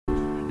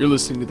You're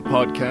listening to the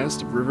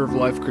podcast of River of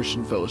Life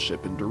Christian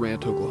Fellowship in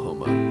Durant,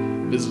 Oklahoma.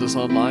 Visit us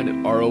online at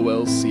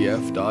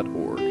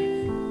rolcf.org.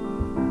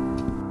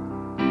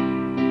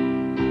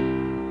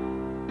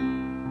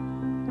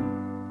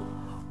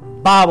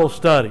 Bible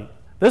study.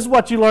 This is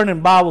what you learn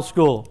in Bible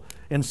school,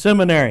 in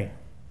seminary.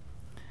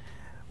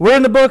 We're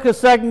in the book of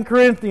 2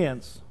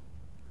 Corinthians.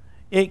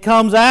 It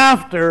comes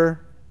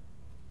after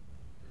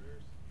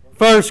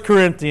 1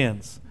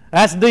 Corinthians.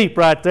 That's deep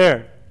right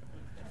there.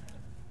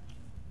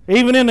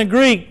 Even in the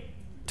Greek,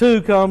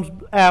 2 comes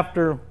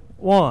after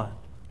 1.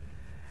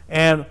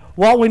 And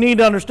what we need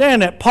to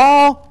understand that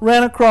Paul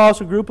ran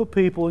across a group of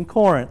people in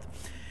Corinth,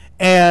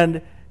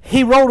 and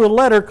he wrote a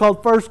letter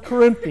called 1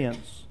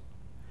 Corinthians.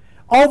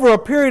 Over a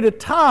period of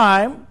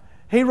time,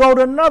 he wrote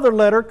another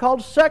letter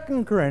called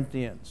 2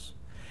 Corinthians.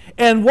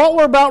 And what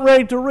we're about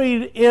ready to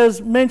read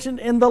is mentioned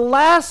in the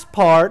last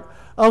part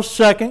of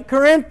 2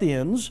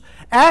 Corinthians,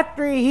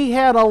 after he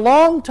had a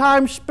long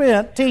time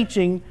spent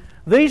teaching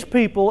these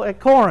people at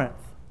Corinth.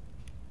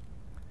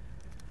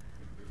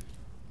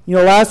 You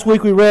know, last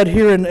week we read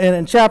here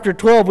in chapter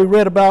 12, we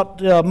read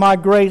about my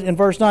grace. In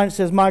verse 9 it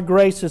says, "My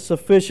grace is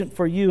sufficient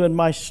for you, and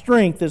my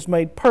strength is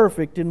made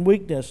perfect in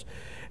weakness."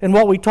 And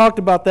what we talked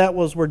about that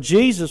was where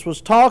Jesus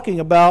was talking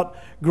about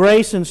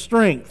grace and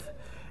strength.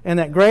 And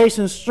that grace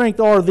and strength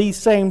are the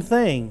same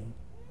thing.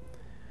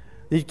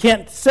 You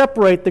can't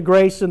separate the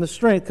grace and the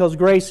strength because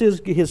grace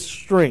is His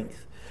strength.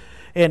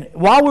 And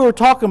while we were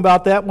talking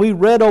about that, we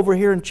read over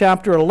here in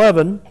chapter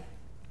 11.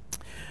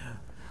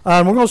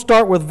 We're going to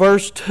start with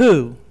verse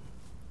 2.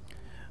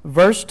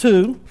 Verse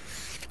 2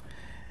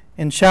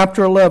 in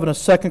chapter 11 of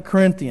 2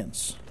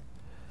 Corinthians.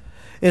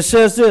 It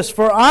says this,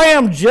 "For I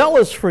am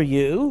jealous for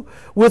you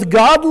with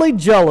godly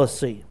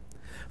jealousy,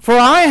 for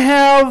I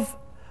have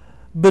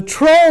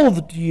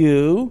betrothed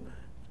you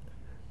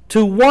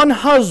to one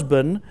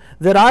husband,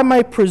 that I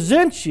may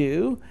present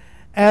you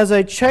as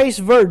a chaste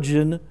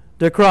virgin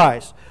to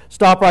Christ."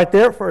 Stop right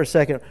there for a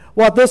second.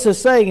 What this is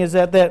saying is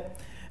that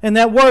and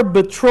that word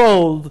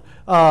betrothed,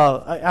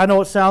 I know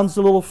it sounds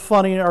a little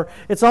funny, or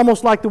it's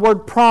almost like the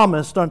word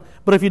promised.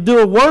 But if you do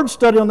a word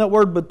study on that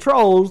word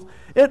betrothed,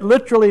 it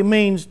literally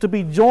means to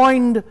be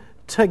joined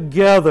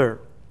together.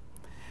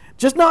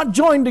 Just not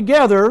joined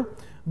together,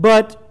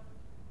 but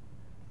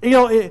you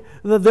know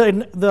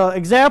the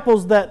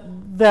examples that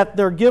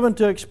they're given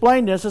to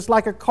explain this. It's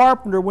like a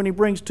carpenter when he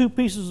brings two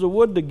pieces of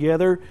wood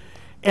together,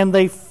 and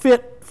they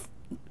fit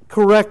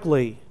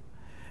correctly.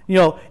 You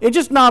know, it's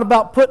just not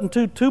about putting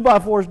two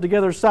 2x4s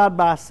together side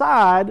by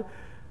side.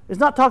 It's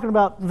not talking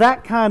about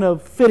that kind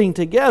of fitting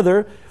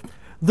together.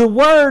 The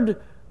word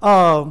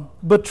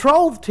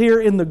betrothed here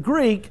in the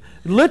Greek,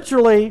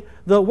 literally,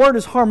 the word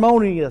is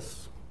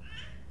harmonious.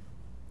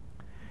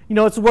 You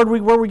know, it's the word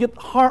where we get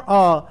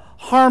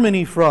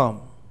harmony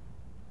from.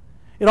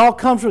 It all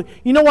comes from,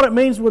 you know what it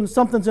means when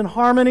something's in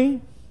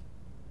harmony?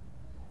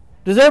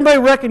 Does everybody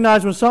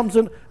recognize when something's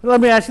in,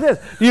 let me ask you this,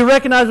 do you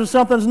recognize when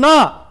something's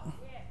not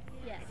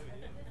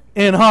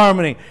in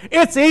harmony?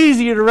 It's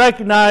easier to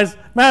recognize,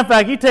 matter of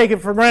fact, you take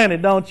it for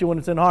granted, don't you, when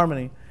it's in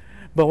harmony.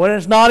 But when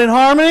it's not in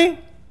harmony,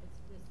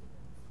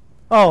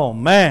 oh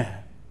man,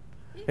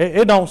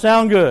 it don't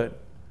sound good.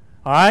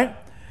 All right?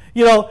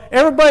 You know,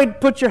 everybody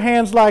put your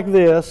hands like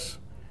this,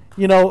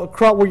 you know,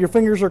 where your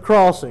fingers are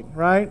crossing,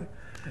 right?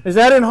 Is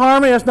that in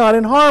harmony? That's not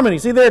in harmony.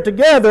 See, they're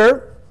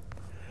together,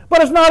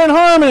 but it's not in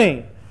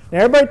harmony.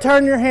 Now, everybody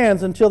turn your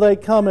hands until they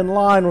come in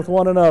line with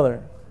one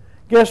another.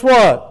 Guess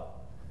what?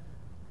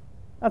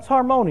 That's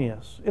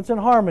harmonious. It's in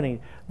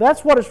harmony.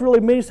 That's what it's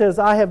really meaning. It says,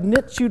 "I have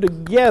knit you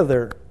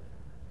together."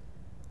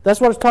 That's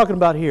what it's talking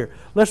about here.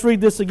 Let's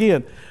read this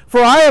again.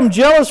 "For I am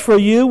jealous for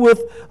you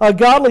with a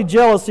godly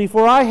jealousy,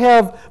 for I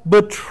have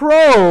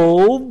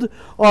betrothed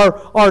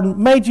or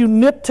made you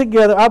knit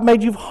together. I've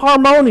made you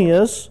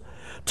harmonious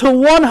to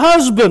one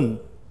husband."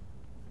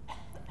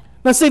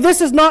 Now see,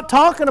 this is not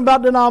talking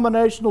about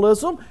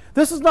denominationalism.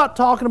 This is not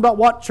talking about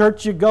what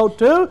church you go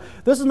to.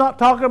 This is not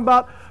talking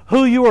about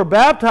who you were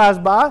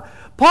baptized by.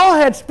 Paul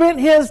had spent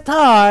his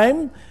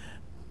time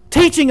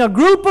teaching a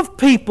group of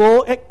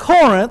people at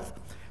Corinth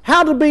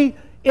how to be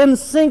in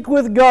sync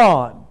with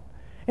God.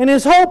 And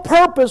his whole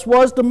purpose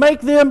was to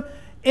make them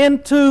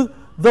into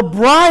the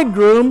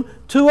bridegroom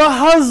to a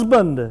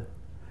husband.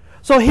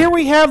 So here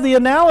we have the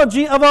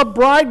analogy of a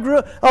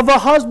bridegroom, of a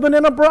husband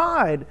and a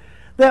bride.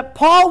 That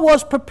Paul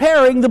was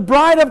preparing the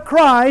bride of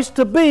Christ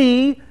to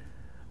be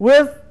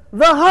with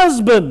the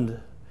husband.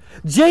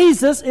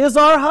 Jesus is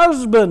our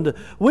husband.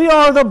 We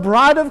are the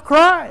bride of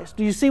Christ.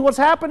 Do you see what's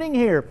happening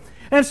here?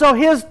 And so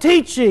his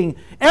teaching,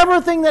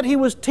 everything that he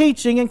was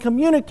teaching and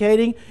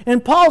communicating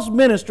in Paul's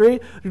ministry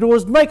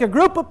was make a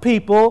group of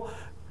people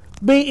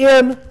be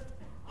in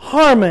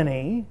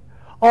harmony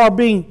or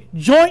being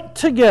joined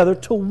together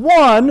to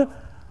one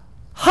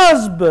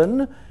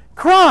husband,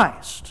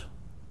 Christ.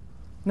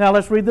 Now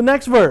let's read the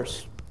next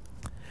verse.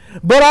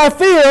 "But I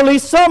fear, at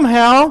least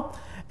somehow,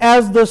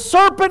 as the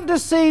serpent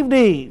deceived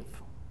Eve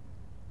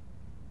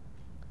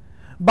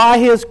by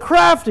his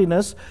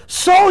craftiness,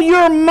 so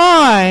your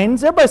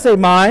minds," everybody say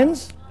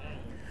minds,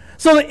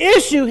 So the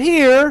issue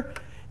here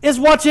is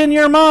what's in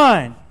your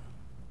mind.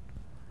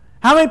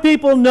 How many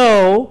people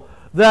know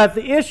that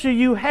the issue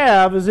you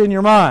have is in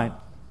your mind?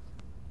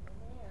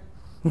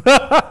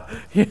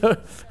 Yeah.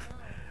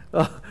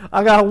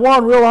 I got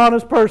one real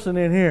honest person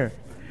in here.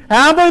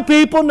 How many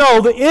people know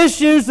the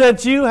issues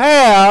that you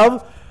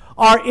have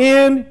are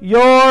in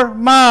your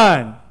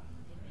mind?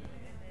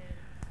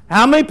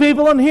 How many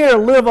people in here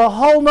live a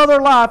whole nother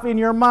life in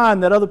your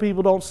mind that other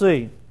people don't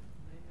see?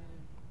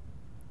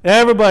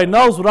 Everybody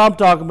knows what I'm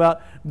talking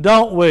about,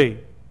 don't we?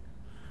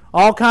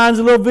 All kinds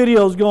of little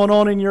videos going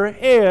on in your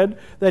head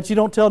that you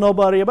don't tell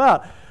nobody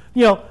about.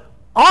 You know,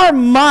 our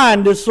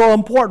mind is so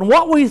important.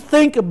 What we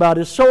think about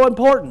is so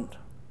important.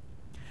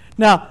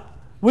 Now,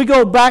 we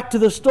go back to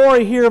the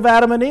story here of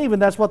Adam and Eve,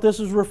 and that's what this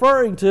is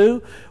referring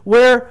to,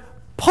 where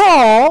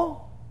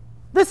Paul,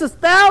 this is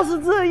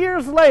thousands of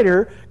years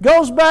later,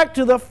 goes back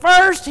to the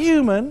first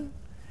human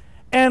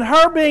and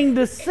her being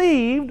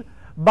deceived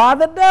by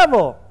the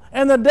devil.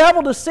 And the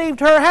devil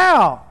deceived her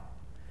how?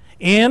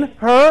 In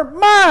her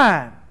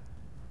mind.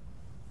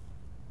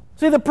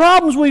 See, the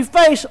problems we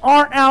face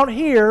aren't out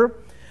here.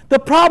 The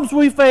problems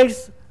we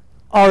face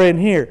are in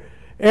here.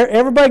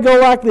 Everybody go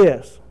like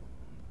this.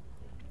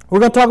 We're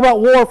going to talk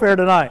about warfare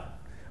tonight,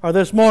 or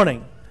this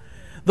morning.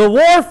 The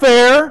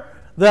warfare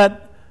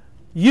that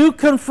you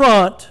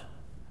confront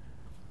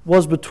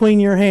was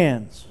between your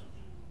hands.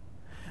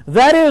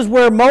 That is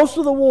where most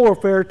of the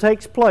warfare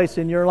takes place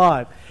in your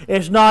life.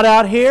 It's not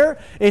out here.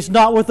 It's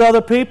not with other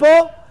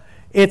people.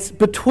 It's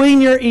between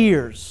your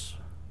ears.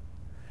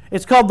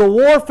 It's called the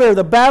warfare,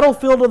 the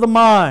battlefield of the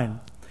mind.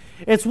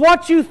 It's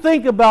what you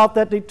think about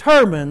that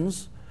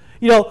determines,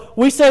 you know,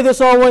 we say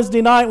this on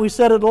Wednesday night, we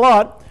said it a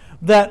lot,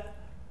 that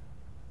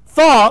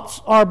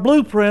thoughts are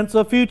blueprints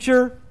of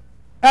future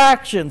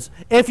actions.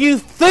 If you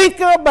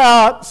think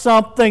about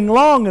something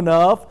long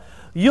enough,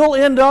 you'll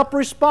end up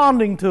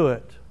responding to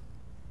it.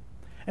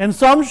 In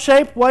some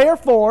shape, way, or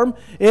form,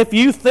 if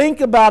you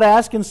think about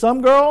asking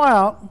some girl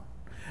out,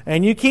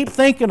 and you keep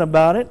thinking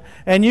about it,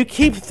 and you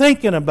keep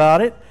thinking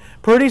about it,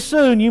 pretty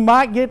soon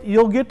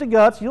you'll get the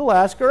guts, you'll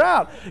ask her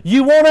out.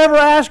 You won't ever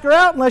ask her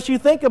out unless you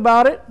think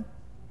about it.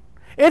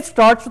 It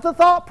starts with the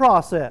thought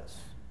process.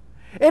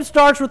 It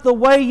starts with the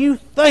way you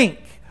think,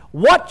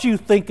 what you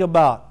think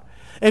about.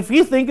 If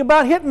you think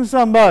about hitting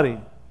somebody,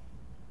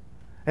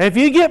 if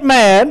you get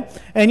mad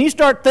and you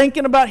start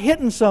thinking about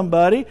hitting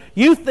somebody,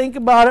 you think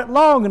about it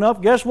long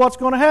enough, guess what's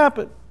going to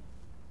happen?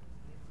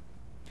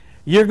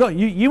 You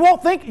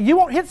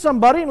won't hit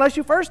somebody unless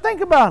you first think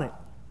about it.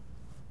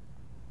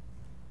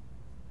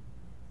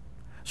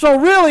 So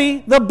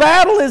really, the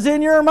battle is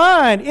in your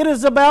mind. It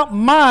is about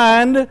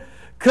mind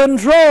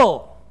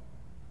control.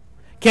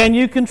 Can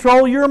you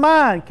control your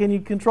mind? Can you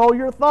control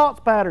your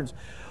thoughts patterns?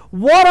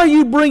 What are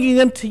you bringing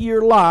into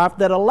your life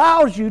that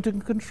allows you to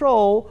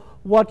control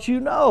what you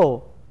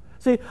know?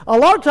 See, a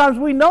lot of times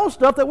we know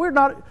stuff that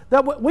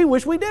we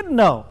wish we didn't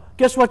know.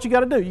 Guess what you got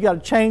to do? You got to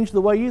change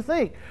the way you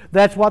think.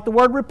 That's what the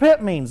word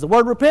repent means. The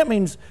word repent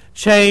means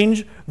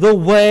change the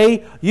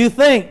way you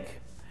think.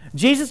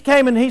 Jesus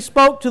came and he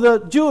spoke to the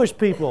Jewish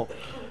people.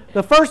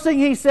 The first thing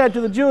he said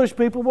to the Jewish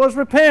people was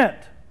repent.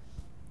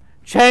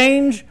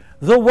 Change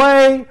the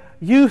way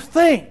you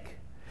think.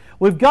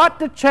 We've got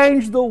to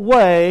change the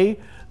way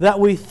that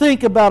we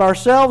think about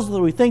ourselves,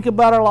 that we think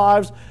about our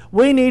lives.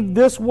 We need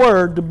this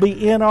word to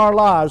be in our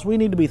lives. We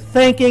need to be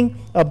thinking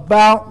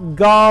about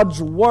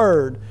God's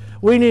word.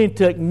 We need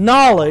to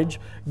acknowledge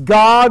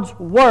God's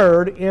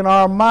word in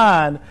our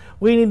mind.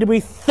 We need to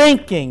be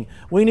thinking.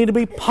 We need to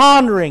be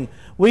pondering.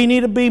 We need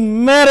to be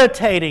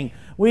meditating.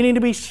 We need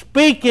to be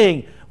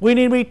speaking. We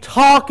need to be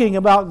talking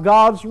about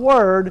God's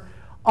word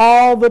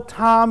all the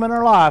time in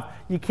our life.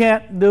 You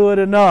can't do it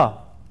enough.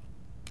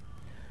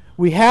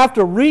 We have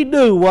to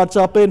redo what's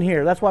up in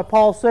here. That's why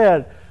Paul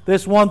said,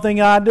 this one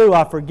thing I do,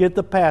 I forget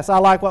the past. I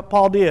like what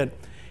Paul did.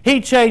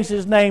 He changed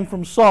his name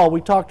from Saul.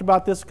 We talked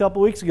about this a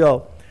couple weeks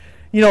ago.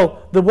 You know,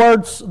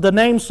 the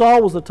name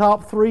Saul was the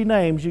top 3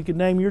 names you could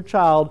name your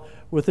child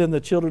within the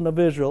children of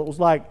Israel. It was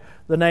like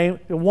the name,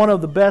 one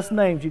of the best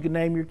names you could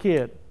name your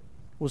kid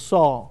was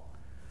Saul.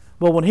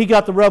 But when he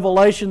got the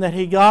revelation that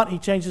he got, he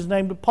changed his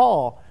name to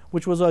Paul,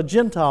 which was a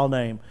Gentile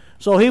name.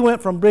 So he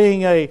went from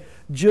being a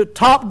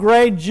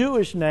top-grade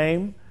Jewish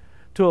name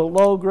to a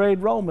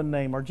low-grade Roman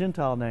name or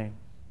Gentile name.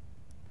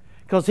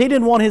 Because he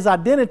didn't want his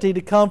identity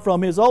to come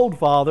from his old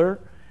father.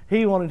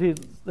 He wanted his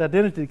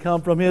identity to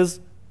come from his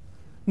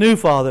new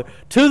father.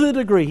 To the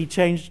degree he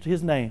changed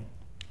his name.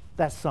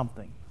 That's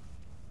something.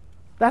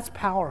 That's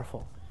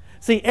powerful.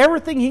 See,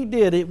 everything he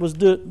did, it was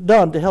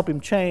done to help him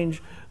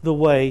change the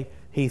way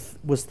he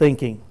was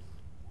thinking.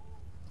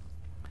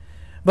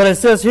 But it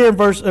says here in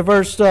verse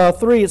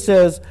 3, it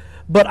says,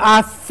 "But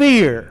I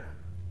fear,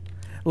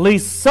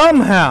 lest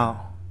somehow,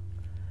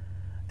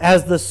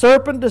 as the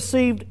serpent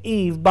deceived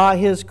Eve by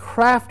his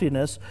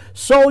craftiness,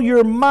 so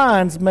your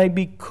minds may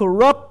be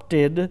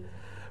corrupted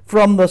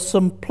from the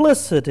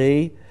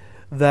simplicity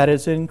that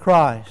is in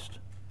Christ."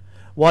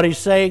 What he's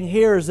saying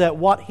here is that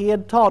what he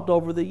had taught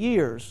over the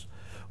years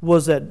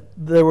was that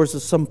there was a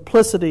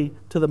simplicity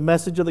to the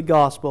message of the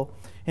gospel,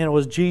 and it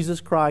was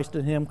Jesus Christ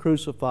and Him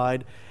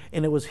crucified.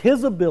 And it was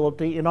His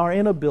ability and our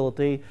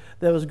inability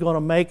that was going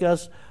to make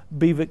us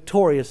be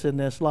victorious in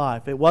this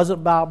life. It wasn't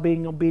about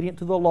being obedient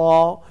to the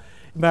law.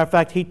 Matter of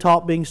fact, He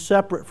taught being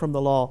separate from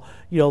the law.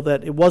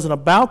 That it wasn't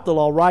about the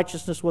law.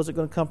 Righteousness wasn't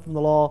going to come from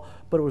the law,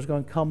 but it was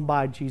going to come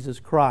by Jesus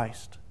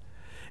Christ.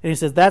 And He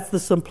says that's the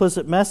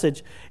simplistic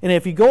message. And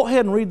if you go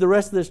ahead and read the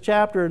rest of this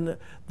chapter and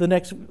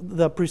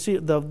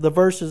the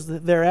verses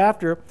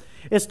thereafter,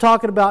 it's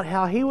talking about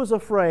how He was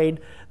afraid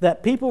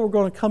that people were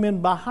going to come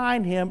in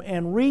behind Him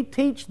and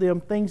reteach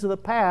them things of the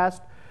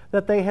past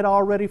that they had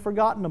already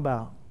forgotten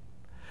about.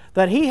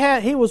 That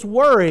He was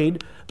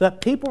worried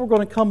that people were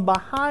going to come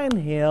behind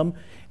Him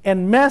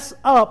and mess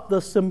up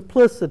the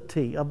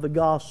simplicity of the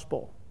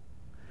gospel.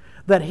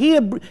 That He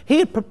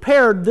had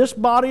prepared this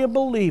body of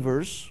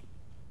believers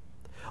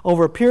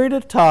over a period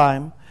of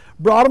time,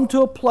 brought them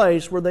to a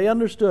place where they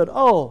understood,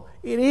 oh,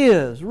 it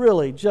is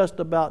really just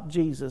about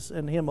Jesus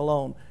and Him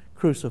alone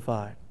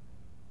crucified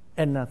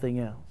and nothing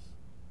else.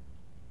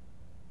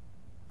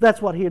 That's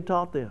what He had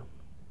taught them.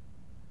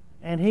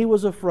 And He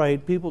was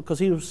afraid, people, because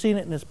He was seeing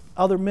it in His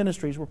other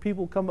ministries where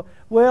people come,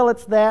 well,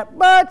 it's that,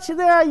 but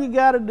you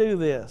got to do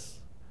this.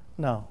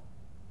 No.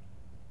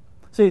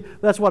 See,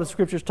 that's what the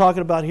Scripture's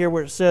talking about here,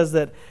 where it says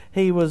that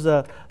He was,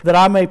 that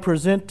I may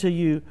present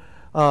you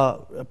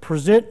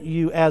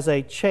as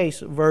a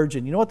chaste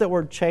virgin. You know what that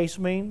word chaste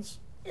means?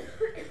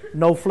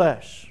 No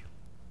flesh.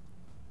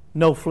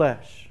 No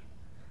flesh.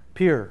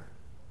 Pure.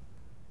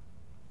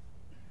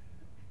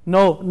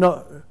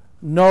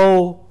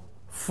 No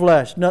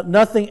flesh.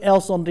 Nothing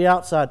else on the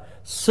outside.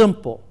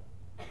 Simple.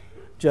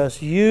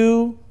 Just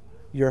you,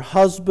 your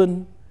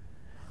husband,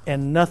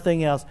 and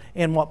nothing else.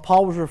 And what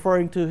Paul was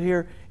referring to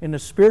here in the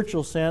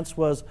spiritual sense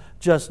was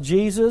just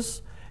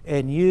Jesus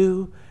and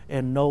you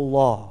and no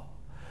law.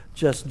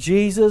 Just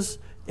Jesus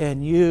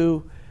and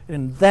you,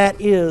 and that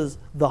is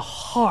the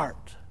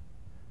heart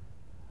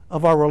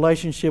of our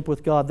relationship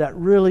with God. That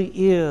really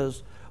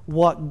is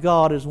what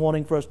God is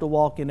wanting for us to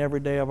walk in every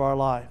day of our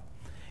life.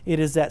 It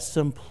is that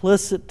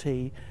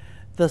simplicity,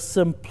 the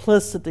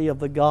simplicity of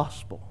the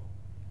gospel.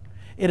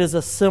 It is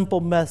a simple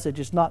message.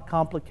 It's not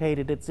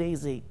complicated. It's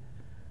easy.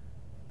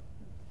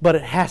 But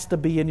it has to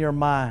be in your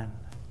mind.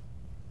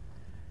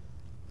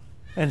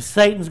 And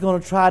Satan's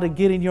going to try to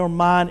get in your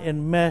mind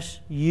and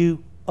mess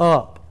you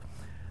up.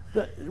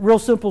 The real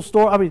simple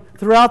story.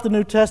 Throughout the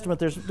New Testament,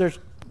 there's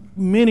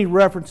many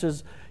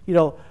references,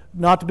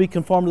 not to be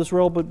conformed to this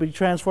world, but be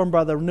transformed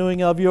by the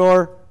renewing of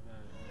your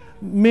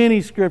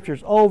many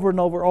scriptures over and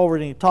over and over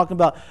again, talking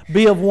about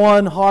be of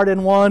one heart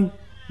and one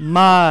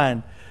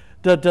mind.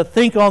 To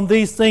think on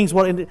these things,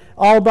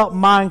 all about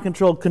mind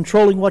control,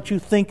 controlling what you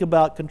think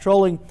about,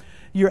 controlling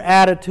your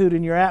attitude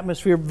and your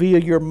atmosphere via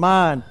your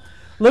mind.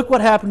 Look what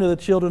happened to the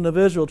children of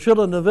Israel.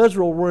 Children of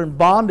Israel were in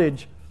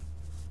bondage.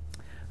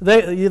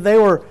 They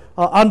were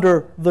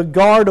under the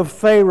guard of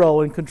Pharaoh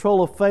and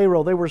control of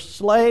Pharaoh. They were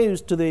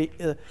slaves to the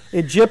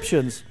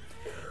Egyptians.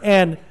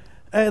 And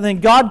then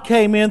God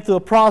came in through a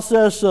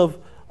process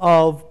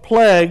of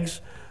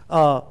plagues.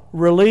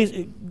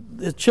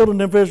 The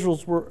children of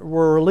Israel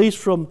were released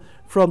from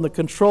the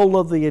control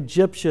of the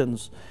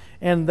Egyptians.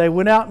 And they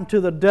went out into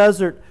the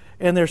desert,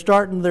 and they're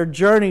starting their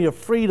journey of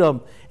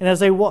freedom. And as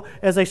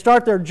they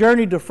start their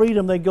journey to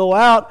freedom, they go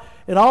out,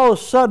 and all of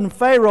a sudden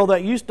Pharaoh,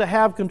 that used to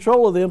have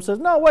control of them, says,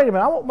 no, wait a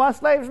minute, I want my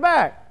slaves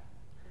back.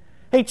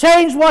 He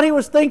changed what he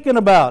was thinking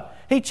about.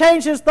 He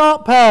changed his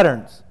thought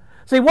patterns.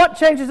 See, what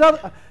changes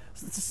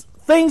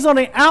things on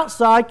the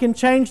outside can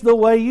change the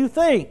way you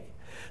think.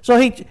 So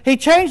he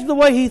changed the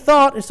way he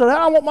thought and said,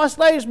 I want my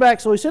slaves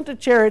back. So he sent the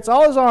chariots,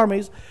 all his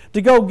armies,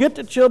 to go get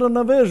the children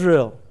of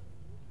Israel.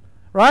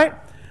 Right?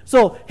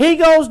 So he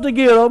goes to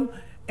get them,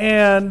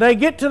 and they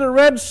get to the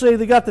Red Sea.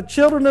 They got the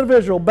children of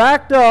Israel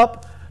backed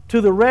up to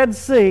the Red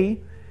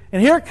Sea.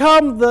 And here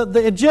come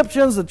the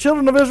Egyptians, the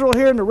children of Israel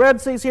here, and the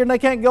Red Sea's here, and they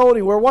can't go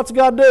anywhere. What's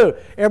God do?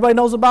 Everybody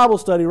knows the Bible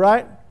study,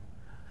 right?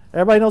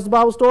 Everybody knows the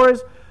Bible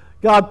stories?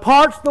 God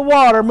parts the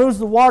water, moves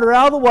the water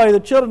out of the way. The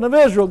children of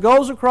Israel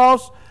goes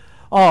across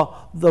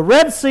the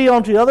Red Sea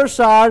onto the other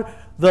side.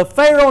 The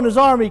Pharaoh and his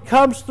army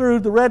comes through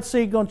the Red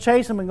Sea, going to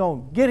chase them and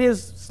going to get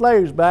his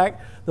slaves back.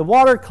 The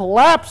water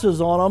collapses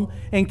on them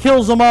and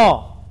kills them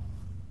all.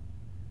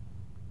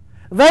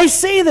 They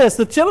see this.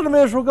 The children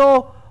of Israel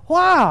go,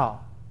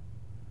 wow.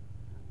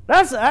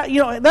 That's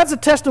a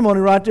testimony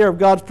right there of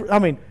God's.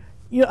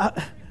 You know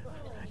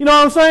what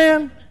I'm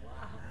saying?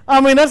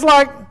 That's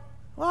like,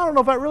 well, I don't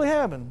know if that really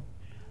happened.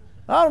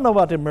 I don't know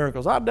about them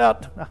miracles. I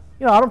doubt. I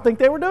don't think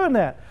they were doing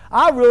that.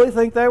 I really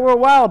think they were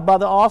wowed by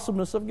the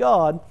awesomeness of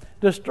God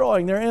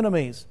destroying their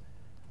enemies.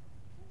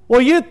 Well,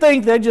 you'd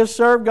think they just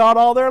served God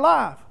all their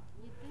life.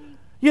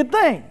 You'd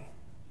think.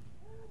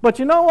 But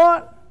you know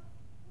what?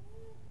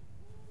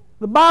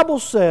 The Bible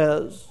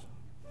says,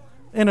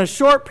 in a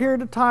short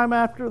period of time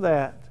after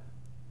that,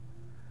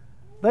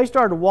 they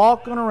started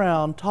walking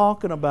around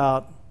talking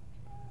about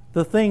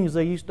the things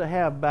they used to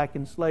have back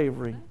in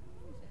slavery.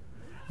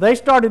 They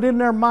started in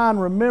their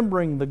mind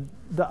remembering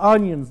the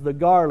onions, the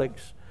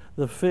garlics,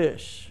 the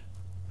fish,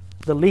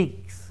 the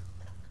leeks.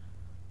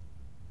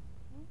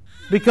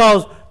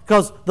 Because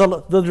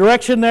the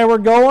direction they were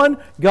going,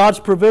 God's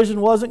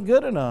provision wasn't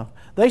good enough.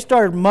 They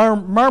started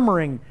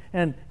murmuring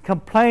and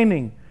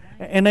complaining.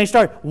 And they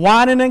started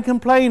whining and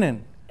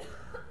complaining.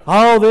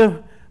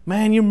 Oh,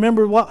 man, you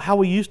remember how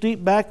we used to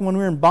eat back when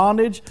we were in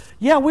bondage?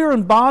 Yeah, we were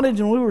in bondage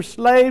and we were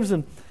slaves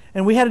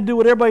and we had to do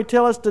what everybody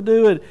tell us to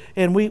do.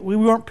 And we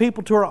weren't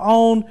people to our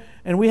own.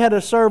 And we had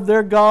to serve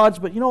their gods.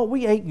 But you know what?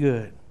 We ate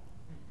good.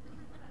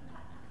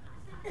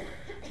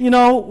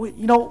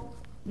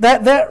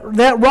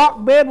 That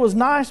rock bed was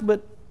nice,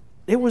 but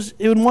it was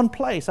in one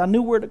place. I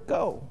knew where to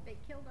go. They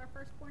killed our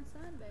firstborn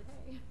son, but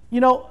hey.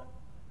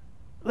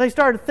 They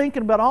started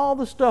thinking about all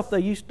the stuff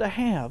they used to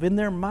have in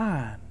their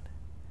mind.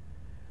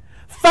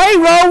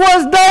 Pharaoh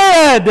was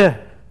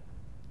dead.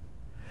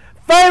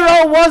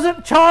 Pharaoh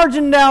wasn't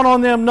charging down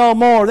on them no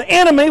more. The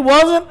enemy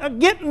wasn't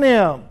getting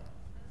them.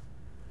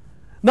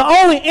 The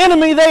only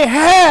enemy they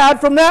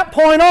had from that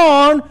point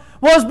on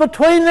was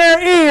between their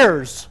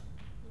ears.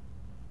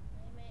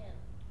 Amen.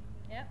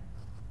 Yep.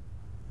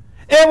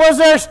 It was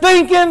their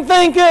stinking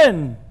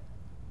thinking.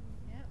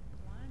 Yep.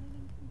 Whining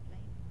and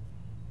complaining.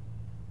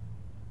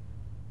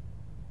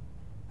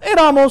 It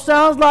almost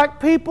sounds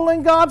like people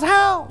in God's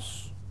house.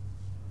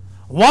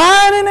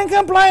 Whining and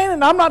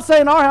complaining. I'm not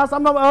saying our house.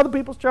 I'm not other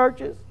people's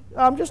churches.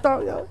 I'm just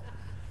talking.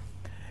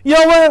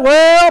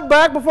 Well,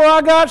 back before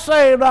I got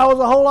saved, I was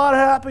a whole lot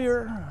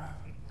happier.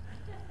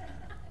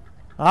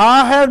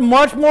 I had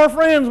much more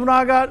friends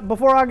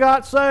before I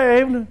got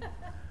saved.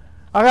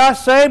 I got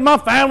saved. My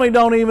family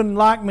don't even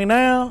like me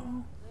now.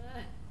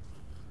 At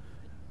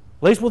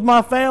least with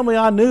my family,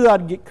 I knew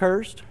I'd get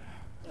cursed.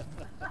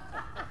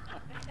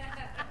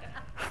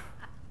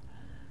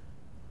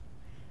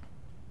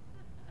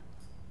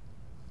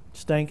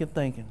 Stinking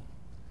thinking.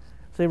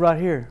 See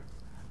right here.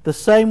 The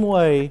same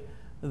way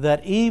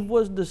that Eve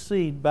was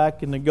deceived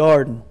back in the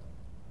garden.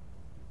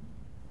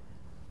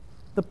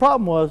 The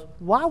problem was,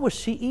 why was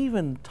she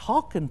even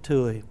talking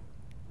to him?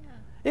 Yeah.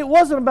 It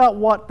wasn't about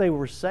what they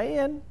were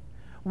saying.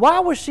 Why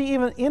was she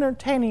even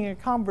entertaining a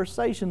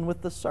conversation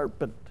with the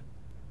serpent?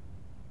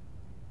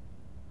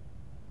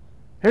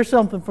 Here's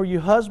something for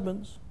you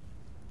husbands.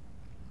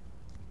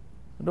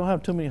 I don't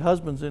have too many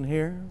husbands in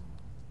here.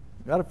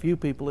 Got a few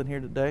people in here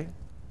today.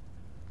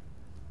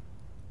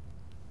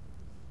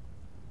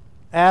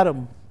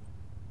 Adam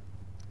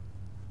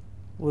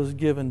was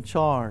given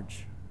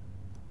charge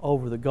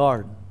over the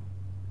garden.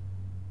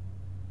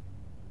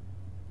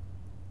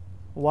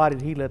 Why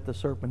did he let the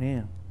serpent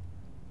in?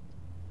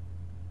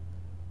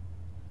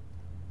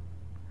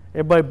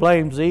 Everybody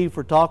blames Eve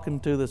for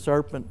talking to the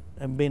serpent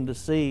and being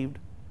deceived.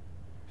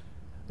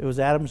 It was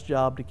Adam's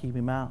job to keep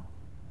him out.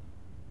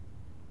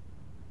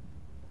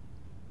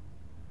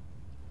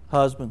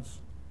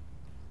 Husbands,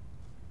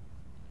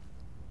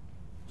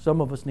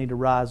 some of us need to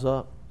rise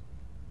up,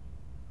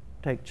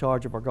 take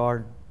charge of our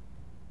garden.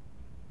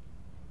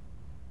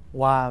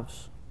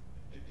 Wives,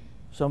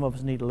 some of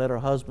us need to let our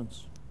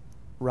husbands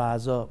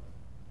rise up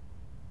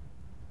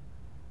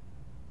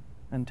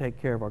and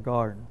take care of our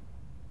garden.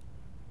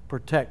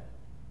 Protect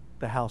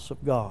the house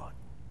of God.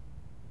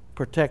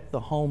 Protect the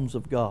homes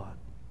of God.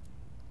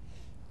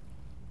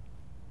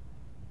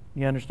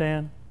 You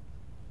understand?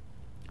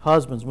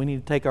 Husbands, we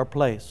need to take our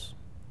place.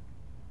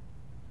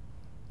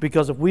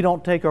 Because if we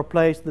don't take our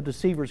place, the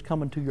deceiver's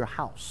coming to your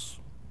house.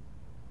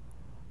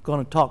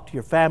 Going to talk to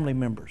your family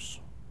members.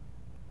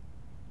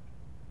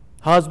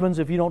 Husbands,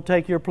 if you don't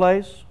take your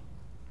place,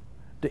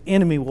 the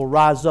enemy will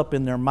rise up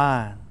in their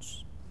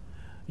minds.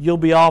 You'll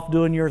be off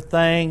doing your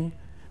thing,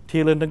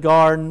 tilling the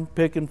garden,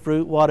 picking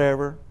fruit,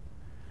 whatever.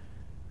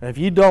 If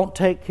you don't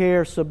take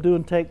care, subdue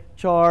and take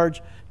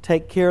charge,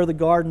 take care of the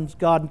gardens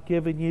God has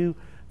given you,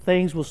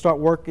 things will start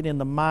working in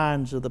the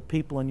minds of the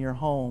people in your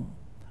home,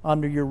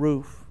 under your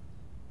roof.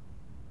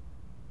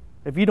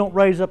 If you don't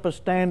raise up a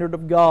standard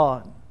of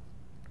God,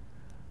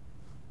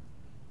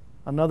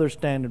 another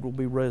standard will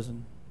be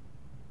risen.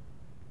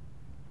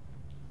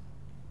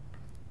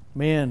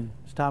 Men,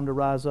 it's time to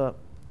rise up.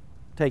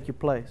 Take your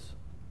place.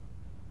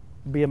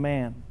 Be a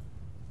man.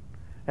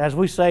 As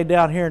we say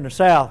down here in the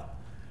South,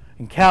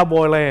 in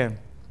cowboy land,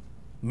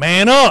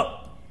 man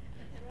up.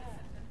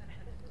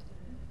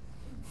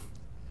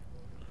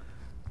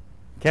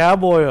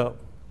 Cowboy up.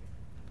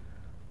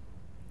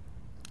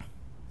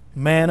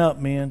 Man up,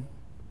 men.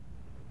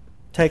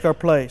 Take our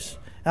place.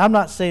 And I'm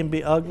not saying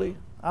be ugly.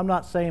 I'm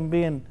not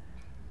saying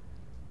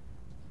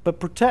but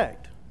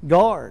protect,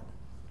 guard,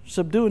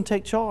 subdue and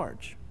take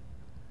charge.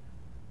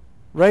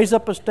 Raise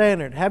up a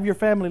standard. Have your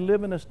family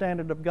live in a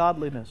standard of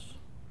godliness.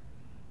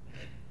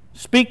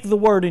 Speak the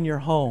word in your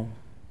home.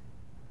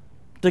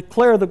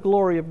 Declare the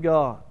glory of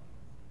God.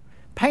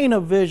 Paint a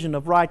vision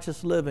of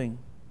righteous living.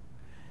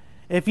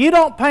 If you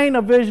don't paint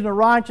a vision of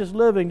righteous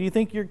living, do you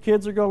think your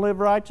kids are going to live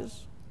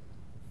righteous?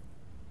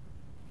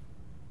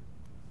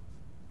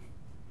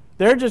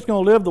 They're just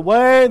going to live the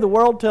way the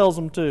world tells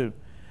them to.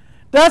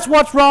 That's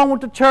what's wrong with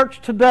the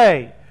church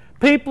today.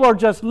 People are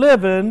just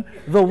living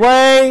the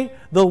way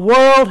the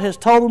world has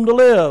told them to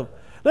live.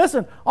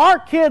 Listen, our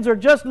kids are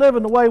just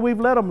living the way we've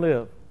let them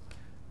live.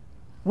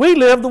 We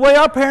live the way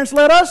our parents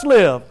let us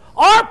live.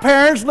 Our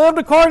parents lived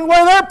according to the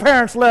way their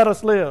parents let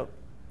us live.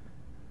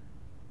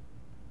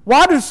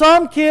 Why do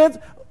some parents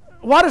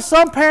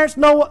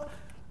know?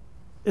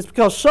 It's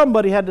because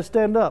somebody had to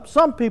stand up.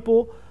 Somebody's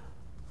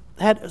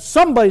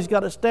got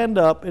to stand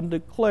up and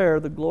declare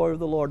the glory of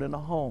the Lord in a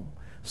home.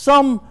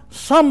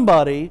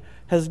 Somebody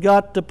has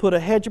got to put a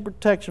hedge of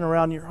protection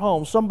around your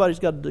home. Somebody's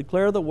got to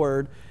declare the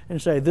word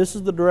and say, this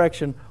is the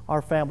direction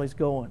our family's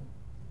going.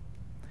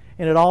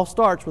 And it all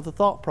starts with a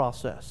thought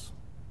process.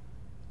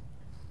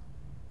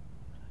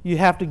 You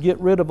have to get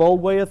rid of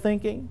old way of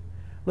thinking.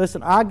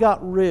 Listen, I got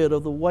rid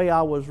of the way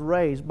I was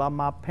raised by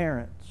my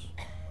parents.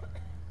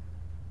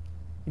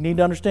 You need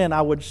to understand,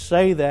 I would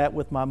say that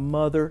with my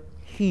mother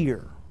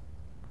here.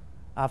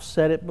 I've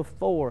said it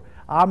before.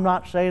 I'm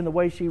not saying the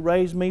way she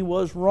raised me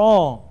was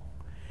wrong.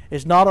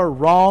 It's not a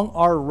wrong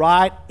or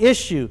right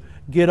issue.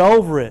 Get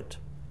over it.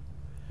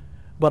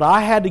 But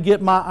I had to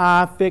get my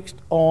eye fixed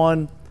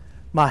on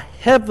my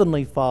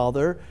Heavenly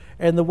Father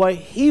and the way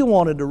He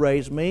wanted to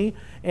raise me,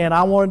 and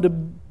I wanted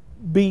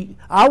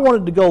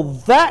to go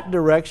that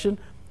direction.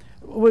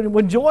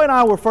 When Joy and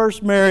I were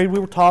first married, we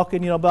were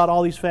talking, about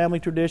all these family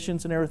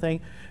traditions and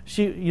everything.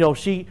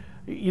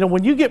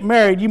 When you get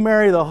married, you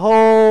marry the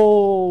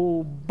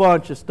whole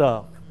bunch of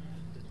stuff.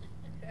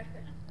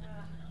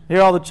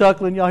 Hear all the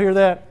chuckling? Y'all hear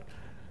that?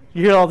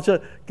 You hear all the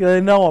chuckling?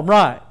 They know I'm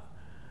right.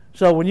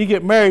 So when you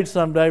get married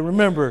someday,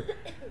 remember,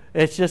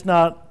 it's just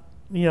not,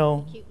 Cute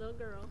little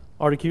girl.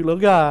 or the cute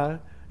little guy.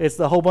 It's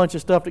the whole bunch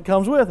of stuff that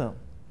comes with them.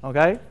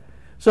 Okay?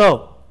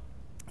 So,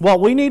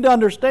 what we need to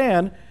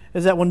understand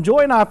is that when Joy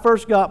and I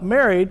first got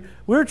married,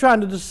 we were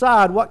trying to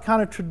decide what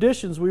kind of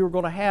traditions we were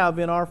going to have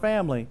in our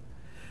family.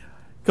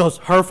 Because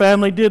her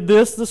family did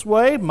this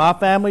way, my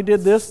family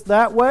did this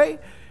that way,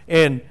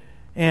 and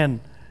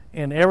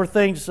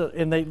everything,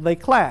 and they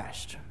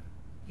clashed.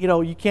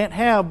 You can't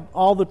have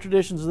all the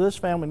traditions of this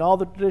family and all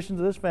the traditions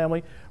of this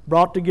family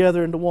brought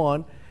together into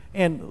one.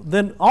 And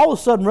then all of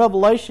a sudden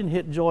revelation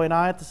hit Joy and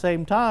I at the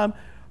same time.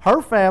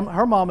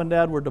 Her mom and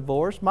dad were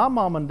divorced. My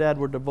mom and dad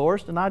were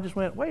divorced. And I just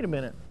went, wait a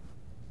minute.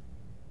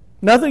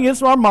 Nothing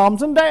against our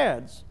moms and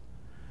dads.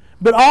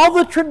 But all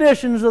the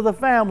traditions of the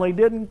family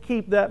didn't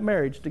keep that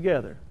marriage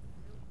together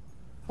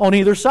on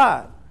either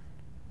side.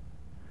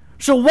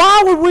 So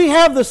why would we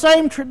have the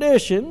same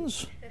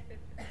traditions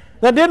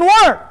that didn't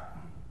work?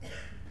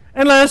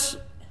 Unless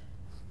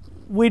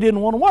we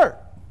didn't want to work.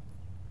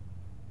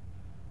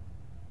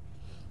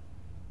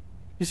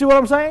 You see what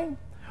I'm saying?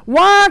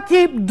 Why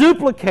keep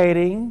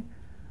duplicating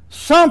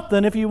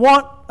something if you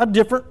want a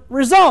different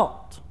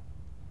result?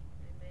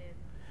 Amen.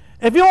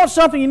 If you want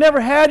something you never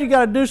had, you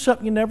got to do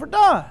something you never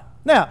done.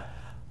 Now,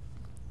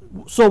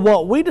 so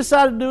what we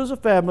decided to do as a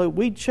family,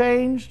 we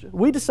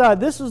decided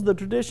this is the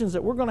traditions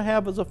that we're going to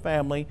have as a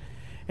family,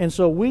 and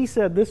so we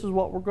said this is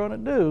what we're going to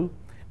do.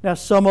 Now,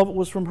 some of it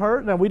was from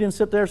her. Now, we didn't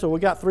sit there, so we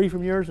got 3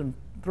 from yours and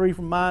 3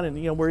 from mine,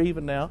 and we're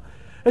even now.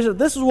 I said,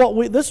 this is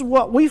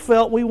what we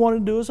felt we wanted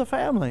to do as a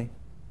family.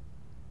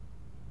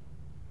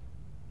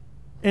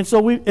 And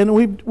so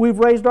we've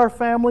raised our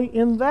family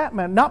in that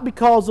manner, not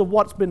because of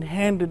what's been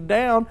handed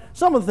down.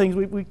 Some of the things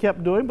we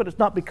kept doing, but it's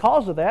not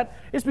because of that.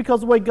 It's because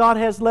of the way God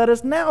has led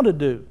us now to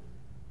do.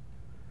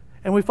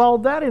 And we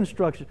followed that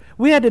instruction.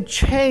 We had to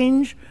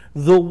change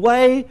the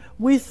way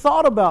we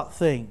thought about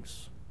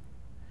things.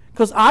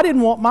 Because I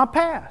didn't want my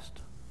past.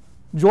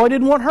 Joy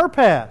didn't want her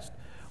past.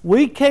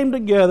 We came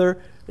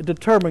together to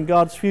determine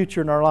God's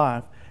future in our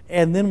life.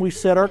 And then we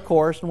set our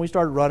course and we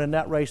started running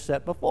that race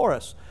set before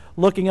us.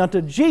 Looking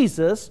unto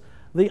Jesus,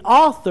 the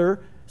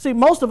author. See,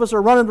 most of us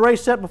are running the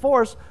race set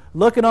before us,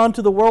 looking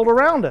onto the world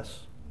around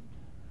us.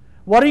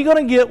 What are you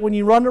going to get when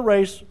you run the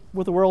race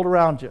with the world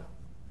around you?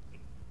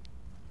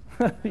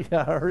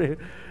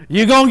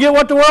 You're going to get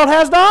what the world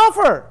has to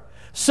offer.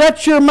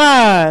 Set your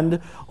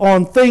mind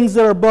on things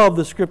that are above,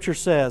 the Scripture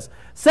says.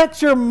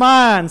 Set your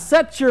mind,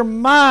 set your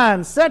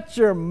mind, set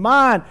your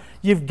mind.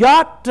 You've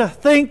got to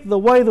think the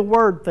way the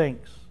Word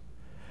thinks.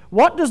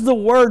 What does the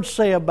Word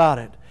say about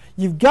it?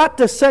 You've got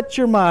to set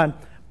your mind.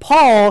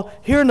 Paul,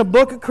 here in the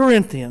book of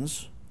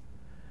Corinthians,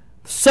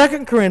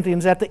 2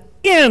 Corinthians, at the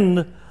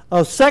end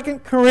of 2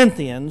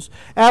 Corinthians,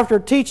 after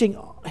teaching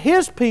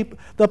his people,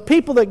 the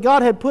people that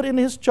God had put in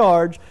his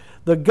charge,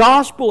 the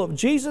gospel of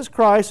Jesus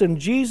Christ and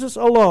Jesus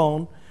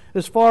alone,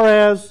 as far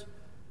as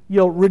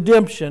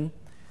redemption,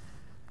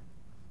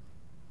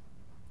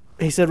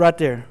 he said right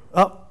there,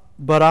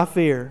 but I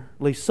fear,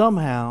 lest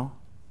somehow,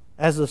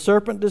 as the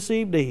serpent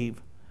deceived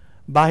Eve,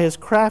 by his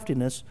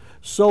craftiness,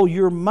 so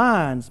your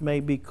minds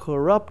may be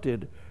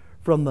corrupted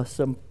from the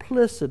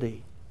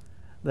simplicity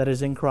that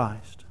is in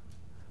Christ.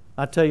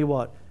 I tell you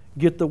what,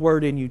 get the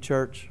Word in you,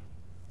 church.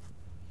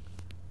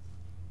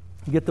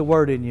 Get the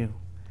Word in you.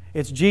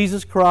 It's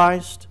Jesus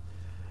Christ.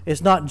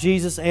 It's not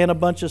Jesus and a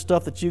bunch of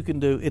stuff that you can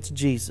do. It's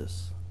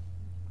Jesus.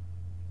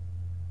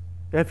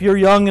 If you're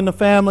young in the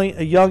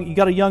family, you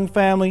got a young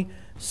family,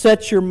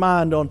 Set your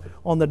mind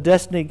on the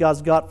destiny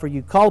God's got for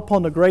you. Call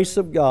upon the grace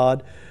of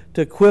God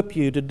to equip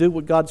you to do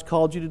what God's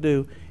called you to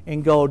do,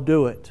 and go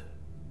do it.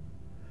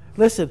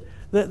 Listen,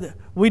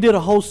 we did a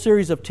whole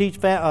series of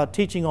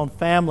teaching on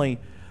family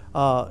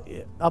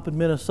up in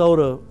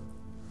Minnesota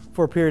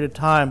for a period of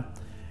time.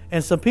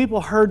 And some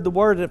people heard the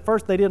word, and at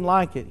first they didn't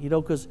like it,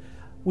 because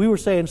we were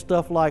saying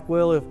stuff like,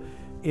 well,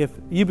 if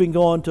you've been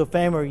going to a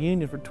family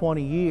reunion for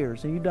 20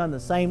 years and you've done the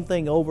same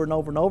thing over and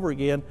over and over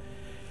again,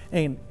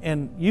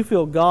 and you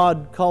feel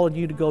God calling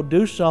you to go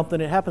do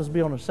something, it happens to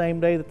be on the same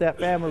day that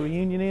family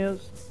reunion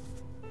is,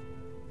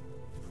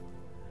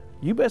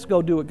 you best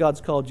go do what God's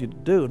called you to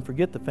do and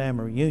forget the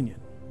family reunion.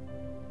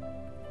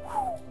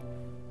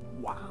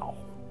 Wow.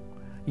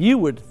 You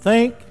would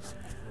think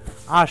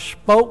I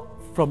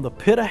spoke from the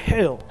pit of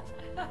hell.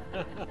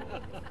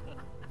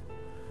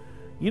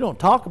 You don't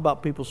talk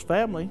about people's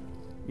family.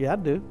 Yeah, I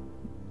do.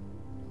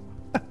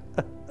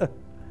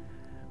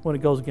 When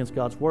it goes against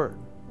God's word.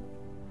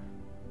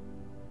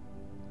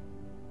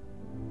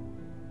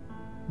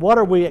 What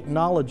are we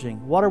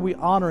acknowledging? What are we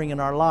honoring in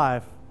our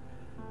life?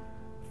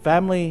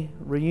 Family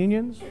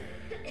reunions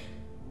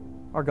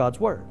or God's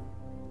word?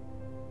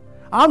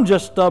 I'm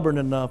just stubborn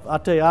enough. I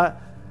tell you,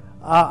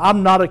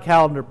 I'm not a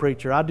calendar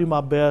preacher. I do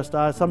my best.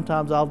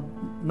 Sometimes I'll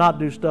not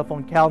do stuff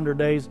on calendar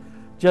days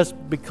just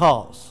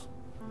because.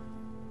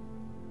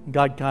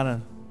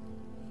 God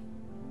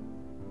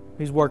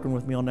He's working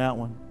with me on that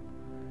one.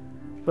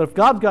 But if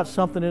God's got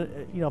something,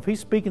 if He's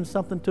speaking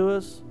something to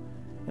us,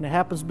 and it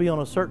happens to be on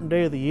a certain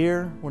day of the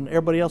year when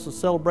everybody else is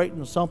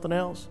celebrating something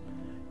else,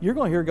 you're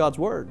going to hear God's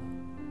word,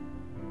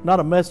 not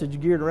a message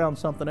geared around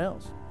something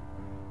else.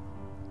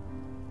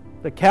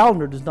 The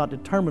calendar does not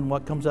determine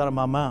what comes out of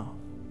my mouth.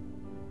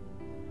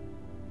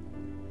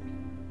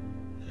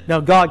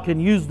 Now, God can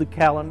use the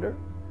calendar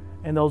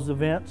and those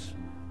events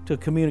to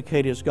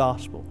communicate His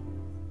gospel.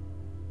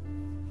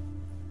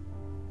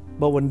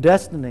 But when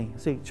destiny,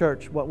 see,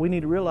 church, what we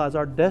need to realize,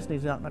 our destiny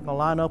is not going to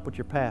line up with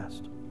your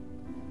past.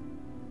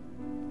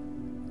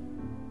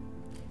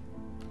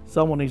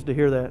 Someone needs to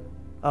hear that.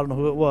 I don't know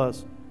who it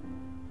was.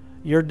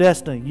 Your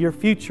destiny, your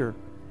future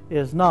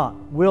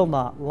will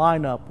not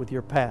line up with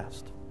your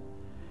past.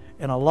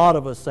 And a lot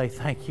of us say,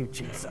 thank you,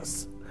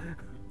 Jesus.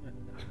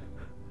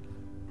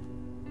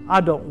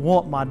 I don't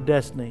want my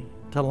destiny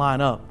to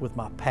line up with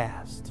my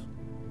past.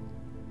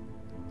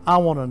 I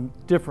want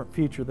a different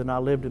future than I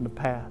lived in the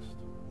past.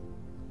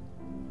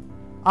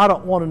 I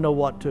don't want to know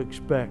what to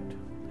expect.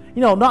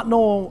 Not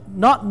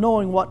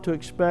knowing what to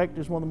expect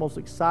is one of the most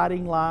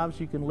exciting lives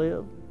you can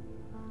live.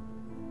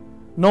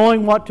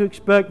 Knowing what to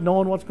expect,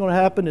 knowing what's going to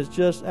happen is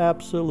just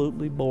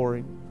absolutely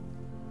boring.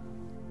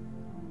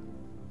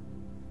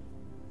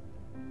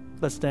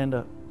 Let's stand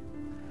up.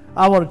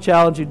 I want to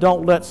challenge you,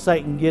 don't let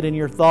Satan get in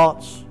your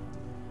thoughts.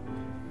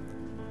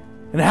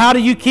 And how do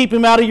you keep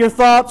him out of your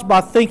thoughts?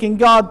 By thinking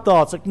God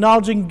thoughts,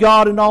 acknowledging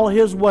God in all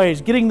His ways,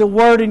 getting the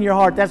Word in your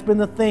heart. That's been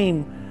the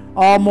theme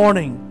all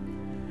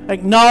morning.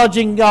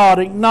 Acknowledging God,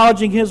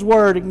 acknowledging His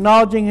Word,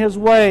 acknowledging His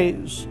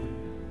ways.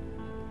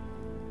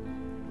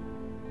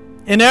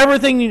 In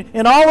everything,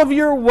 in all of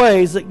your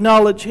ways,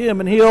 acknowledge Him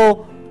and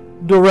He'll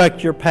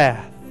direct your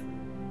path.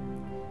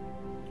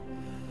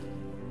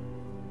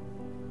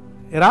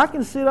 And I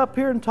can sit up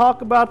here and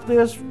talk about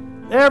this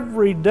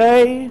every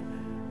day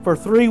for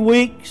 3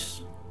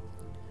 weeks.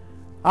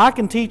 I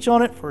can teach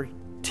on it for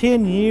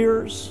 10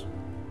 years.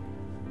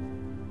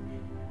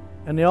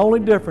 And the only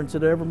difference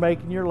it'll ever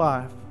make in your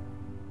life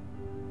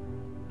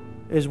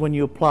is when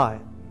you apply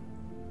it.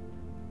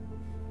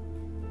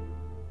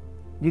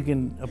 You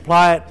can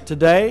apply it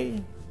today.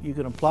 You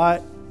can apply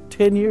it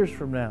 10 years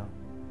from now.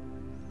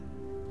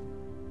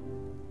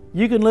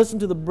 You can listen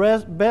to the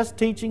best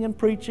teaching and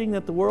preaching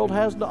that the world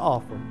has to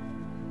offer.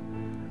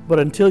 But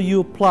until you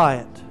apply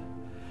it,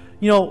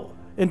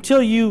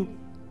 until you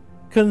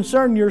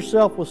concern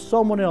yourself with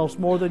someone else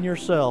more than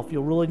yourself,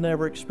 you'll really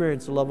never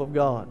experience the love of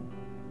God.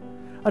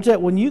 I tell you,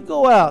 when you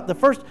go out,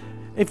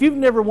 if you've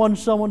never won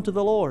someone to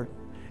the Lord,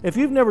 if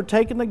you've never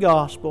taken the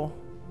gospel,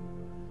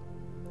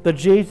 the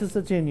Jesus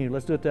that's in you,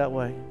 let's do it that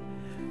way.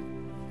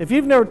 If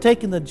you've never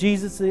taken the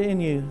Jesus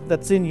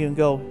that's in you and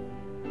go,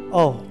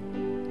 oh,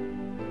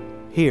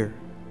 here.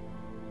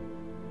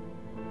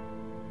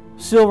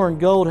 Silver and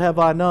gold have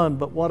I none,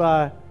 but what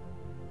I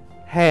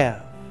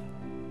have,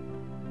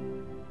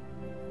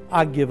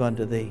 I give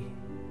unto thee.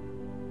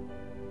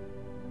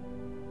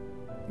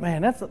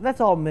 Man, that's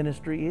all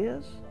ministry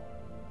is.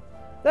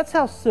 That's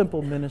how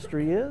simple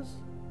ministry is.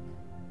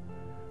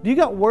 Do you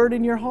got Word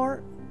in your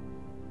heart?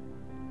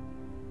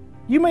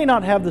 You may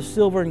not have the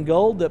silver and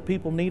gold that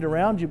people need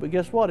around you, but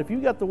guess what? If you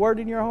got the Word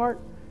in your heart,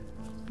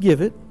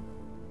 give it.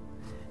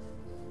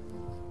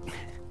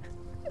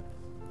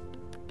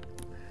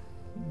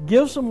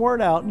 Give some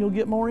Word out and you'll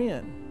get more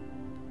in.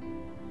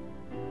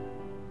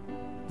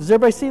 Does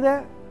everybody see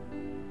that?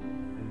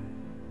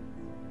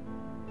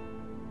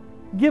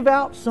 Give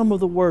out some of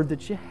the Word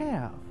that you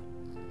have.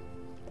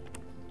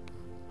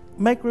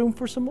 Make room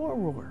for some more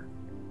Word.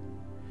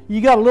 You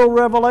got a little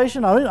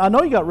revelation? I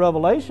know you got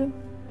revelation.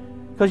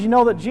 Because you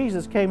know that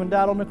Jesus came and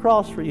died on the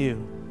cross for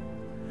you.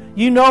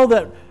 You know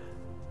that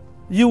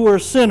you were a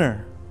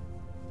sinner.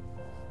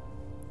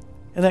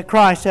 And that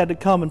Christ had to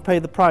come and pay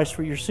the price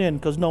for your sin,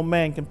 because no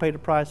man can pay the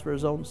price for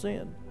his own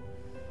sin.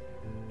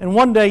 And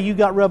one day you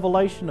got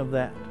revelation of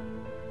that.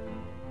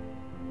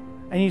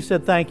 And you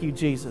said, thank you,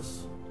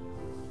 Jesus.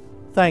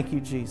 Thank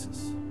you,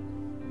 Jesus.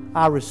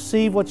 I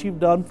receive what you've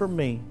done for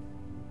me.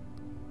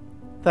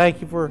 Thank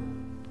you for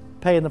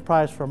paying the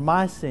price for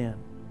my sin.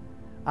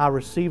 I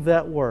receive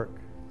that work.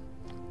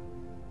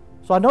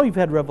 So I know you've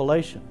had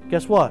revelation.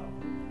 Guess what?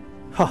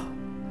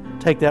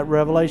 Take that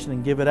revelation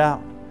and give it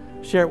out.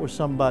 Share it with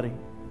somebody.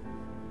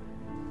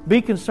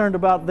 Be concerned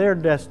about their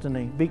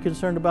destiny. Be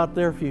concerned about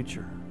their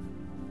future.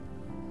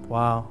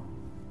 Wow.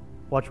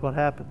 Watch what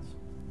happens.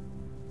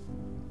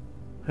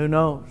 Who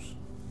knows?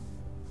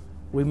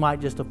 We might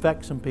just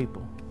affect some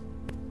people.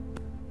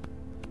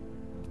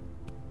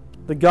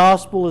 The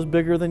gospel is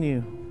bigger than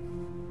you.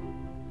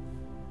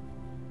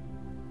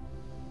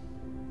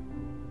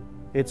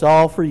 It's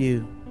all for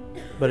you,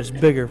 but it's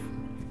bigger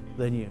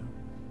than you.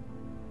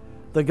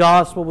 The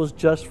gospel was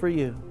just for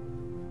you.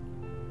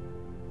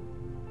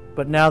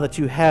 But now that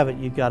you have it,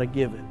 you've got to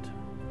give it,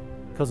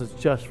 because it's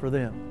just for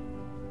them.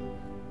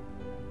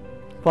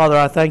 Father,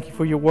 I thank you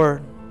for your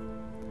word.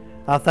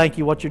 I thank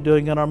you what you're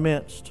doing in our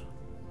midst.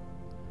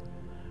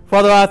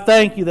 Father, I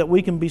thank you that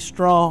we can be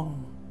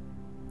strong,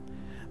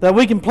 that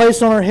we can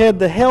place on our head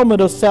the helmet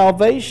of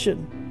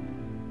salvation,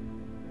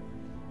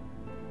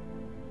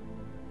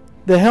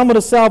 the helmet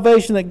of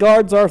salvation that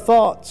guards our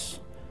thoughts,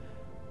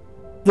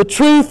 the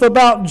truth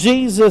about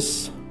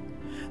Jesus,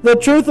 the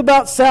truth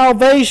about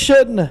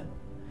salvation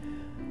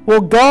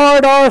will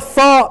guard our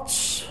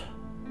thoughts.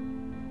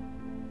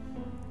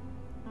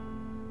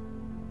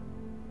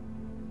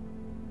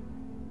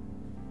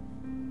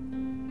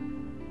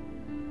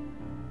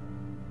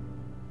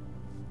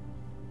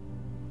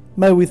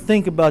 May we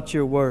think about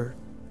your word.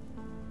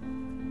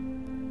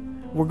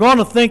 We're going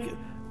to think.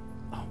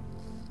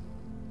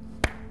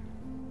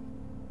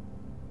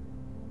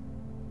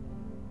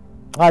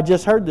 I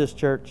just heard this,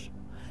 church.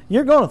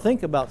 You're going to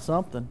think about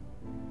something.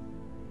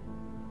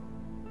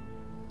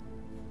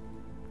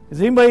 Is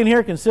anybody in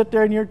here can sit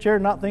there in your chair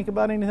and not think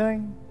about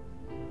anything?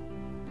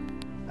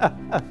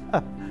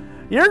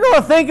 You're going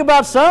to think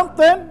about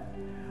something.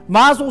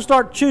 Might as well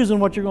start choosing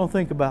what you're going to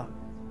think about.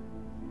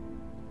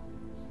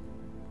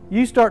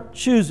 You start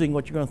choosing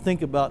what you're going to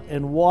think about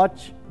and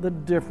watch the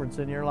difference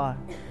in your life.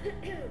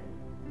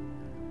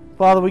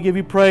 Father, we give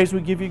you praise,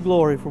 we give you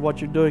glory for what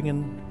you're doing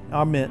in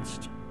our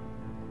midst.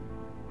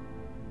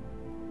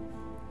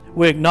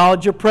 We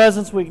acknowledge your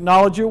presence, we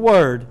acknowledge your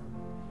word.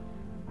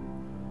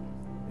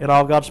 And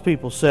all God's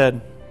people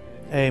said,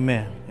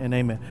 amen and amen.